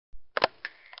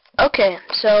Okay,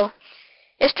 so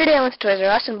yesterday I went to Toys R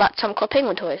Us and bought some Club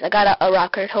Penguin toys. I got a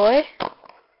rocker toy.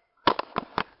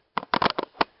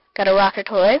 Got a rocker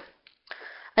toy.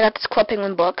 I got this Club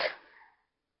Penguin book,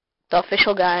 the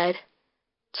official guide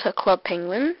to Club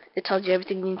Penguin. It tells you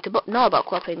everything you need to know about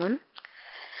Club Penguin.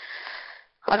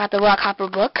 I got the Rock Hopper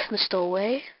book, the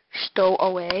Stowaway,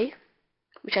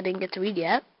 which I didn't get to read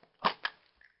yet.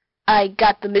 I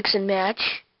got the Mix and Match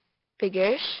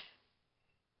figures.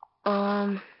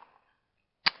 Got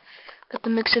the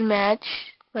Mix and Match.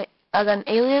 Wait, I got an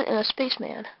alien and a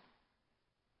spaceman.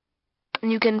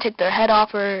 And you can take their head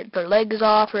off or their legs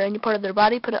off or any part of their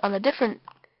body, put it on a different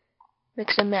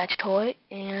Mix and Match toy,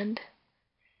 and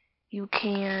you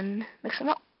can mix them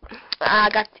up. I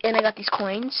got these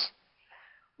coins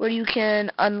where you can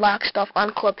unlock stuff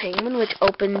on Club Penguin, which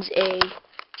opens a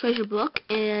treasure book,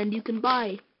 and you can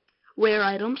buy rare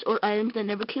items or items that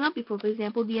never came out before. For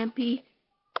example, the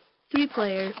MP3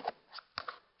 player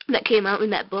that came out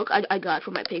in that book I got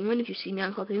for my penguin. If you see me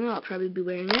on Club Penguin, I'll probably be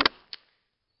wearing it.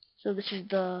 So this is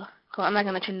the code. I'm not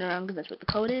going to turn it around because that's what the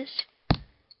code is.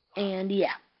 And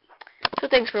yeah. So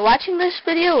thanks for watching this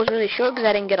video. It was really short because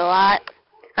I didn't get a lot.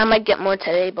 I might get more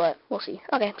today, but we'll see.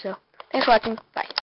 Okay, so thanks for watching. Bye.